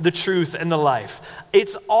way, the truth, and the life.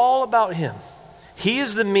 It's all about him. He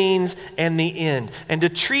is the means and the end. And to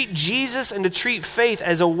treat Jesus and to treat faith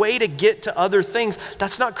as a way to get to other things,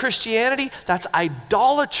 that's not Christianity, that's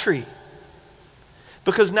idolatry.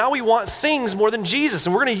 Because now we want things more than Jesus,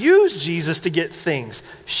 and we're going to use Jesus to get things.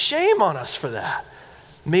 Shame on us for that.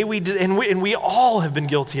 May we, and we all have been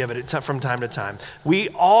guilty of it from time to time. We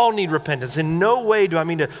all need repentance. In no way do I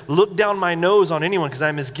mean to look down my nose on anyone because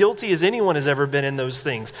I'm as guilty as anyone has ever been in those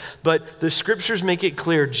things. But the scriptures make it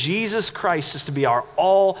clear Jesus Christ is to be our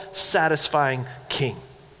all-satisfying King.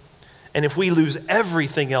 And if we lose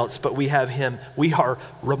everything else but we have him, we are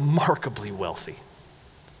remarkably wealthy.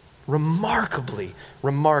 Remarkably,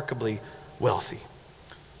 remarkably wealthy.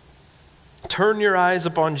 Turn your eyes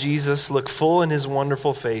upon Jesus, look full in his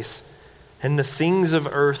wonderful face, and the things of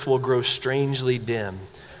earth will grow strangely dim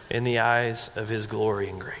in the eyes of his glory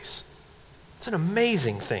and grace. It's an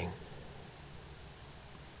amazing thing.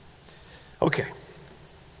 Okay,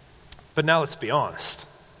 but now let's be honest.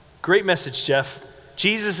 Great message, Jeff.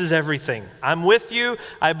 Jesus is everything. I'm with you,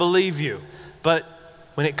 I believe you. But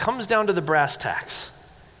when it comes down to the brass tacks,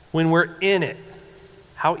 when we're in it,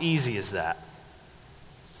 how easy is that?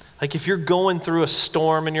 Like if you're going through a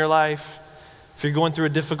storm in your life, if you're going through a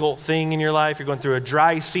difficult thing in your life, you're going through a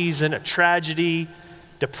dry season, a tragedy,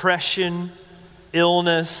 depression,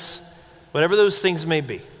 illness, whatever those things may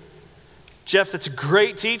be. Jeff, that's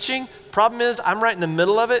great teaching. Problem is, I'm right in the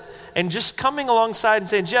middle of it, and just coming alongside and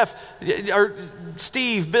saying, Jeff, or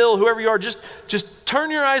Steve, Bill, whoever you are, just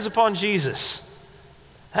turn your eyes upon Jesus.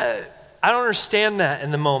 I don't understand that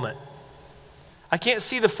in the moment. I can't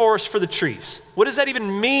see the forest for the trees. What does that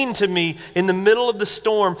even mean to me in the middle of the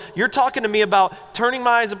storm? You're talking to me about turning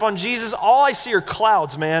my eyes upon Jesus. All I see are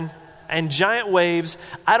clouds, man, and giant waves.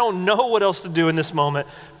 I don't know what else to do in this moment.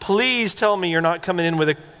 Please tell me you're not coming in with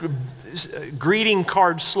a greeting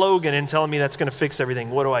card slogan and telling me that's going to fix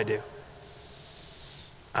everything. What do?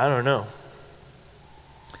 I don't know.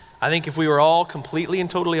 I think if we were all completely and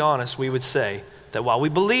totally honest, we would say that while we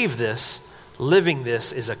believe this, living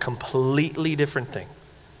this is a completely different thing.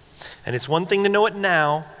 And it's one thing to know it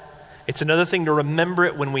now. It's another thing to remember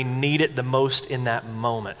it when we need it the most in that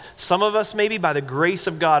moment. Some of us, maybe by the grace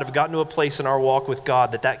of God, have gotten to a place in our walk with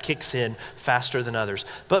God that kicks in faster than others.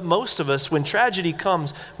 But most of us, when tragedy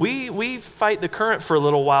comes, we fight the current for a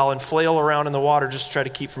little while and flail around in the water just to try to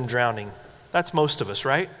keep from drowning. That's most of us,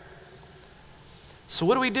 right? So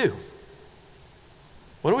what do we do?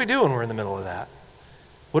 What do we do when we're in the middle of that?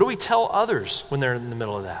 What do we tell others when they're in the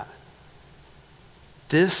middle of that?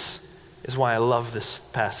 This is why I love this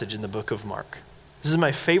passage in the book of Mark. This is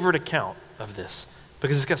my favorite account of this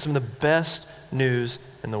because it's got some of the best news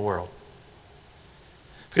in the world.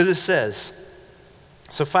 Because it says,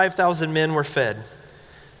 so 5,000 men were fed.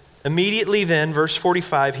 Immediately then, verse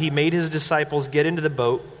 45, he made his disciples get into the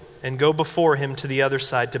boat and go before him to the other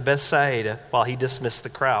side, to Bethsaida, while he dismissed the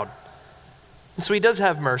crowd. And so he does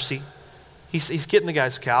have mercy. He's getting the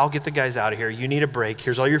guys, okay, I'll get the guys out of here. You need a break.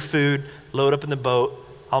 Here's all your food. Load up in the boat.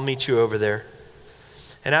 I'll meet you over there.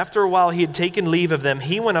 And after a while he had taken leave of them,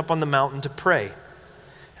 he went up on the mountain to pray.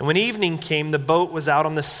 And when evening came, the boat was out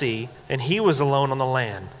on the sea, and he was alone on the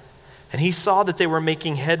land. And he saw that they were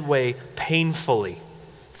making headway painfully,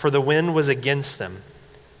 for the wind was against them.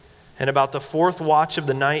 And about the fourth watch of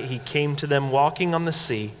the night he came to them walking on the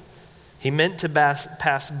sea. He meant to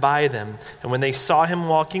pass by them, and when they saw him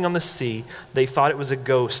walking on the sea, they thought it was a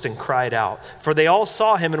ghost and cried out. For they all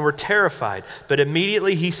saw him and were terrified. But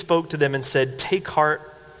immediately he spoke to them and said, "Take heart,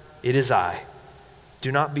 it is I.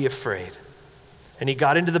 Do not be afraid." And he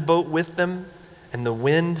got into the boat with them, and the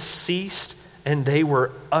wind ceased, and they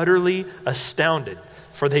were utterly astounded,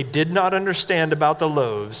 for they did not understand about the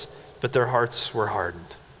loaves, but their hearts were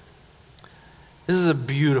hardened. This is a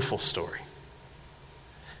beautiful story.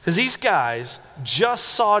 Because these guys just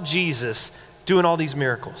saw Jesus doing all these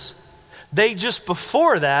miracles. They just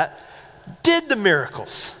before that did the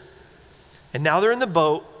miracles. And now they're in the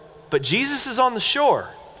boat, but Jesus is on the shore.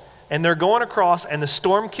 And they're going across, and the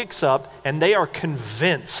storm kicks up, and they are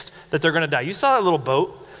convinced that they're going to die. You saw that little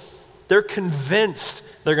boat? They're convinced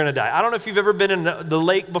they're going to die. I don't know if you've ever been in the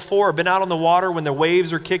lake before or been out on the water when the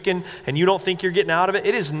waves are kicking and you don't think you're getting out of it.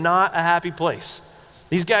 It is not a happy place.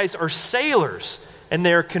 These guys are sailors. And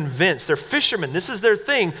they're convinced. They're fishermen. This is their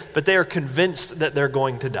thing, but they are convinced that they're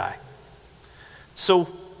going to die. So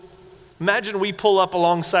imagine we pull up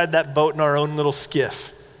alongside that boat in our own little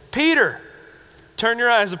skiff. Peter, turn your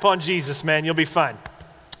eyes upon Jesus, man. You'll be fine.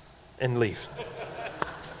 And leave.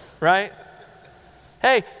 Right?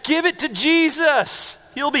 Hey, give it to Jesus.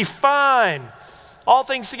 You'll be fine. All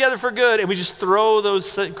things together for good. And we just throw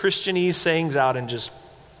those Christianese sayings out and just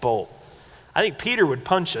bolt. I think Peter would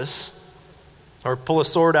punch us. Or pull a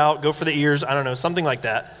sword out, go for the ears, I don't know, something like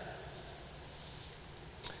that.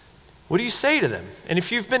 What do you say to them? And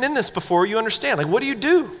if you've been in this before, you understand. Like, what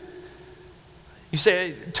do? You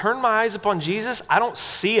say, turn my eyes upon Jesus. I don't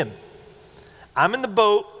see him. I'm in the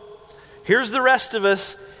boat. Here's the rest of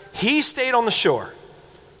us. He stayed on the shore.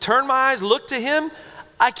 Turn my eyes, look to him.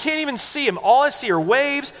 I can't even see him. All I see are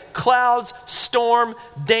waves, clouds, storm,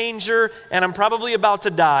 danger, and I'm probably about to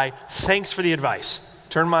die. Thanks for the advice.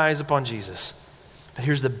 Turn my eyes upon Jesus. But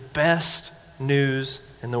here's the best news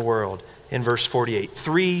in the world in verse 48.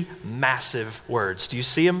 3 massive words. Do you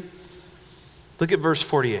see them? Look at verse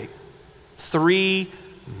 48. 3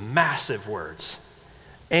 massive words.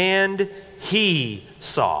 And he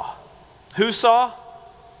saw. Who saw?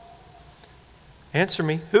 Answer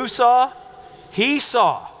me. Who saw? He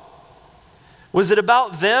saw. Was it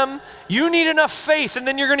about them? You need enough faith and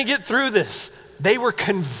then you're going to get through this. They were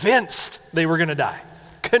convinced they were going to die.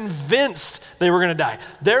 Convinced they were going to die.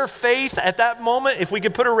 Their faith at that moment, if we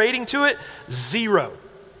could put a rating to it, 0.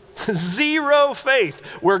 0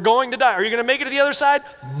 faith. We're going to die. Are you going to make it to the other side?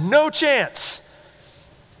 No chance.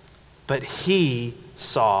 But he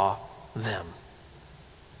saw them.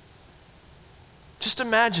 Just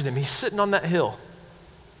imagine him. He's sitting on that hill.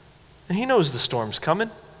 And he knows the storm's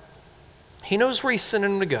coming. He knows where he's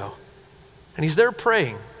sending them to go. And he's there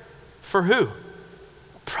praying. For who?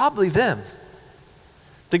 Probably them.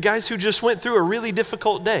 The guys who just went through a really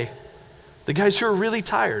difficult day. The guys who are really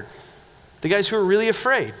tired. The guys who are really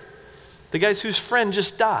afraid. The guys whose friend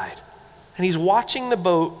just died. And he's watching the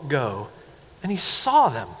boat go. And he saw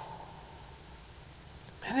them.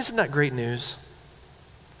 Man, isn't that great news?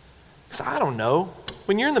 Because I don't know.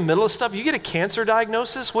 When you're in the middle of stuff, you get a cancer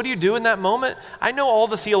diagnosis. What do you do in that moment? I know all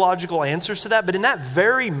the theological answers to that. But in that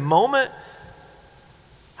very moment,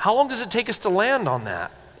 how long does it take us to land on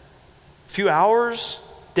that? A few hours?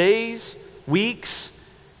 Days, weeks,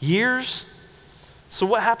 years. So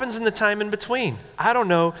what happens in the time in between? I don't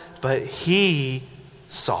know, but he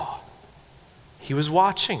saw. He was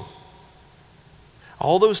watching.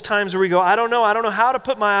 All those times where we go, I don't know how to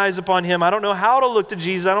put my eyes upon him. I don't know how to look to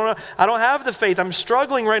Jesus. I don't have the faith. I'm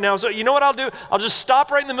struggling right now. So you know what I'll do? I'll just stop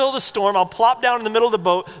right in the middle of the storm. I'll plop down in the middle of the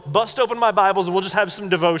boat, bust open my Bibles, and we'll just have some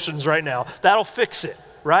devotions right now. That'll fix it,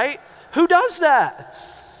 right? Who does that?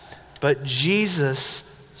 But Jesus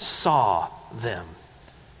saw them.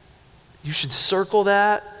 You should circle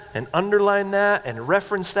that and underline that and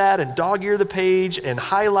reference that and dog-ear the page and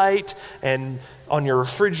highlight and on your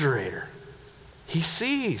refrigerator. He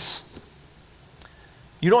sees.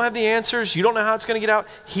 You don't have the answers. You don't know how it's going to get out.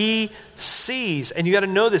 He sees. And you got to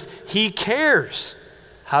know this. He cares.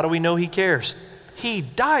 How do we know he cares? He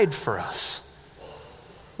died for us.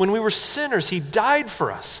 When we were sinners, he died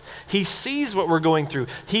for us. He sees what we're going through.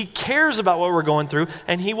 He cares about what we're going through,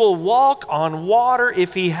 and he will walk on water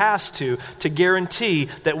if he has to guarantee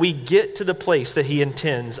that we get to the place that he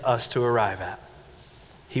intends us to arrive at.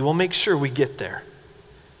 He will make sure we get there.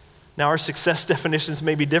 Now, our success definitions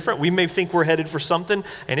may be different. We may think we're headed for something,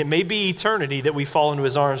 and it may be eternity that we fall into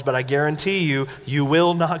his arms, but I guarantee you, you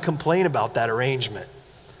will not complain about that arrangement.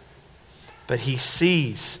 But he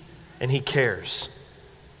sees and he cares.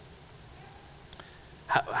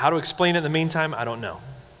 How to explain it in the meantime, I don't know.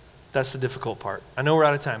 That's the difficult part. I know we're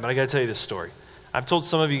out of time, but I got to tell you this story. I've told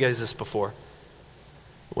some of you guys this before.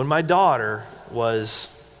 When my daughter was,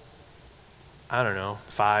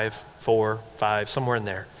 4, 5, somewhere in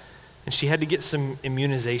there, and she had to get some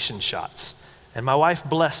immunization shots. And my wife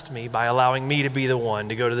blessed me by allowing me to be the one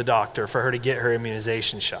to go to the doctor for her to get her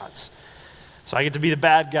immunization shots. So I get to be the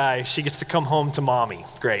bad guy. She gets to come home to mommy.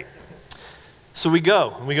 Great. So we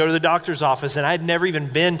go to the doctor's office, and I had never even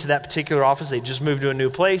been to that particular office. They just moved to a new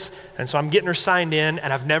place. And so I'm getting her signed in,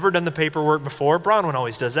 and I've never done the paperwork before. Bronwyn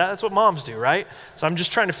always does that. That's what moms do, right? So I'm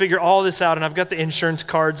just trying to figure all this out, and I've got the insurance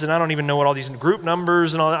cards, and I don't even know what all these group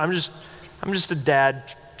numbers and all that. I'm just a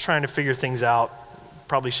dad trying to figure things out.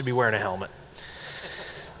 Probably should be wearing a helmet.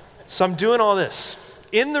 So I'm doing all this.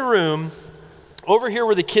 In the room, over here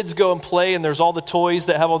where the kids go and play, and there's all the toys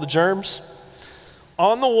that have all the germs,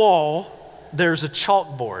 on the wall, there's a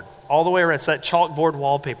chalkboard all the way around. It's that chalkboard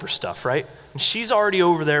wallpaper stuff, right? And she's already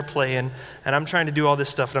over there playing, and I'm trying to do all this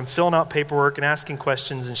stuff, and I'm filling out paperwork and asking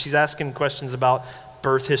questions, and she's asking questions about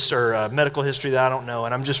birth history or medical history that I don't know,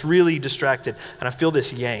 and I'm just really distracted, and I feel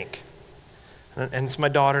this yank. And it's my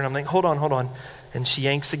daughter, and I'm like, hold on. And she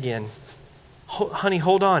yanks again. Honey,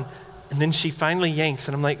 hold on. And then she finally yanks,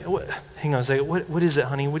 and I'm like, hang on a second, what is it,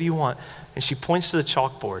 honey? What do you want? And she points to the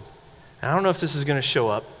chalkboard. And I don't know if this is going to show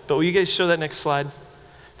up, but will you guys show that next slide?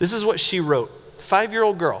 This is what she wrote.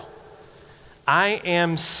 5-year-old girl. I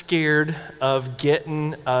am scared of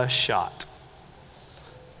getting a shot.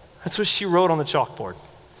 That's what she wrote on the chalkboard.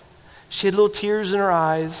 She had little tears in her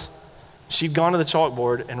eyes. She'd gone to the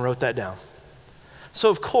chalkboard and wrote that down. So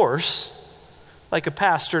of course, like a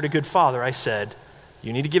pastor and a good father, I said,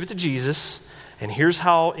 you need to give it to Jesus, and here's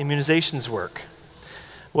how immunizations work.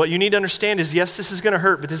 What you need to understand is, yes, this is going to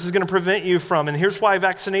hurt, but this is going to prevent you from, and here's why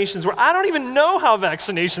vaccinations work. I don't even know how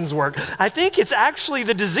vaccinations work. I think it's actually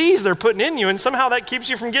the disease they're putting in you, and somehow that keeps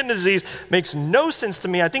you from getting a disease. Makes no sense to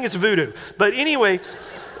me. I think it's voodoo. But anyway,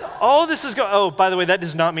 all of this is by the way, that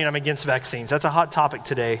does not mean I'm against vaccines. That's a hot topic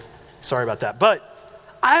today. Sorry about that. But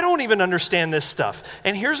I don't even understand this stuff.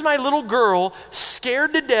 And here's my little girl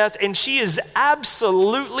scared to death, and she is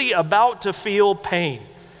absolutely about to feel pain.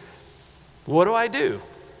 What do?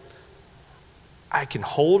 I can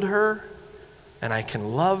hold her, and I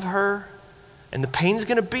can love her, and the pain's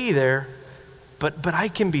going to be there, but I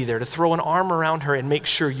can be there to throw an arm around her and make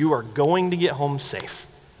sure you are going to get home safe.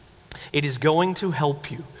 It is going to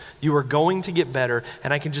help you. You are going to get better,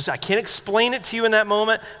 and I can't explain it to you in that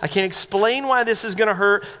moment. I can't explain why this is going to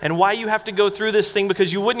hurt and why you have to go through this thing,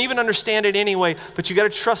 because you wouldn't even understand it anyway, but you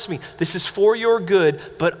got to trust me. This is for your good,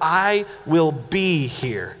 but I will be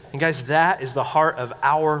here. And guys, that is the heart of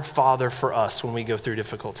our Father for us when we go through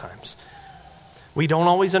difficult times. We don't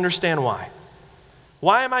always understand why.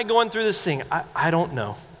 Why am I going through this thing? I don't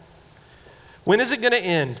know. When is it going to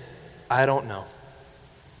end? I don't know.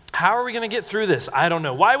 How are we going to get through this? I don't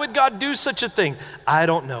know. Why would God do such a thing? I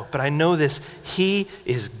don't know. But I know this. He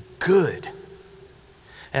is good.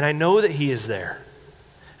 And I know that he is there.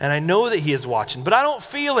 And I know that he is watching. But I don't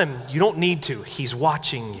feel him. You don't need to. He's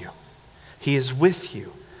watching you. He is with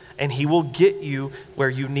you. And he will get you where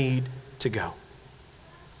you need to go.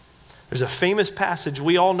 There's a famous passage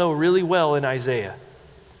we all know really well in Isaiah.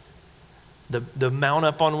 The mount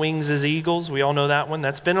up on wings as eagles, we all know that one.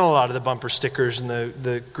 That's been in a lot of the bumper stickers and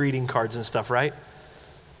the greeting cards and stuff, right?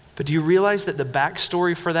 But do you realize that the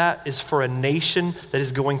backstory for that is for a nation that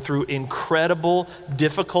is going through incredible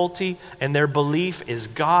difficulty, and their belief is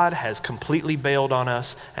God has completely bailed on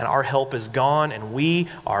us and our help is gone and we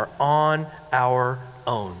are on our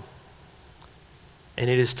own.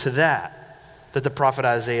 And it is to that the prophet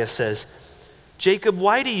Isaiah says, Jacob,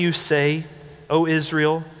 why do you say, O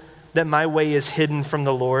Israel, that my way is hidden from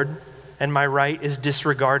the Lord and my right is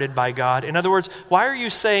disregarded by God? In other words, why are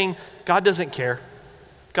you saying God doesn't care?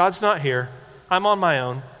 God's not here. I'm on my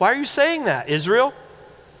own. Why are you saying that, Israel?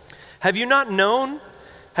 Have you not known?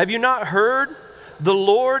 Have you not heard? The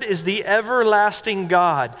Lord is the everlasting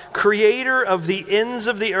God, creator of the ends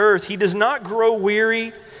of the earth. He does not grow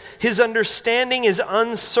weary. His understanding is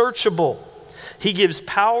unsearchable. He gives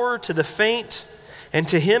power to the faint, and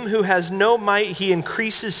to him who has no might, he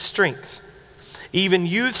increases strength. Even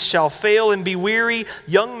youths shall fail and be weary,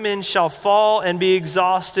 young men shall fall and be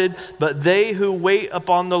exhausted, but they who wait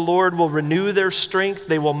upon the Lord will renew their strength.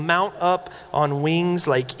 They will mount up on wings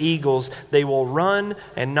like eagles. They will run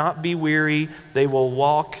and not be weary. They will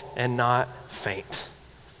walk and not faint.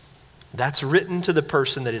 That's written to the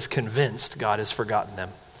person that is convinced God has forgotten them.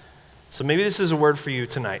 So maybe this is a word for you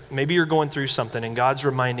tonight. Maybe you're going through something and God's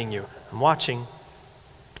reminding you, I'm watching,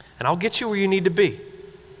 and I'll get you where you need to be.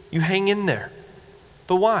 You hang in there.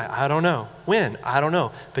 But why? I don't know. When? I don't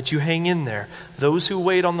know. But you hang in there. Those who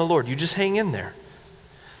wait on the Lord, you just hang in there.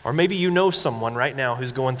 Or maybe you know someone right now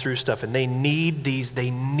who's going through stuff and they need these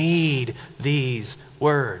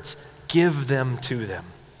words. Give them to them.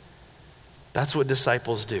 That's what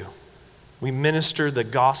disciples do. We minister the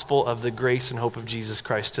gospel of the grace and hope of Jesus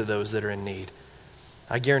Christ to those that are in need.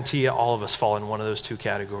 I guarantee you all of us fall in one of those two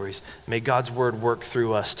categories. May God's word work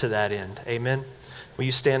through us to that end. Amen. Will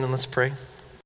you stand and let's pray?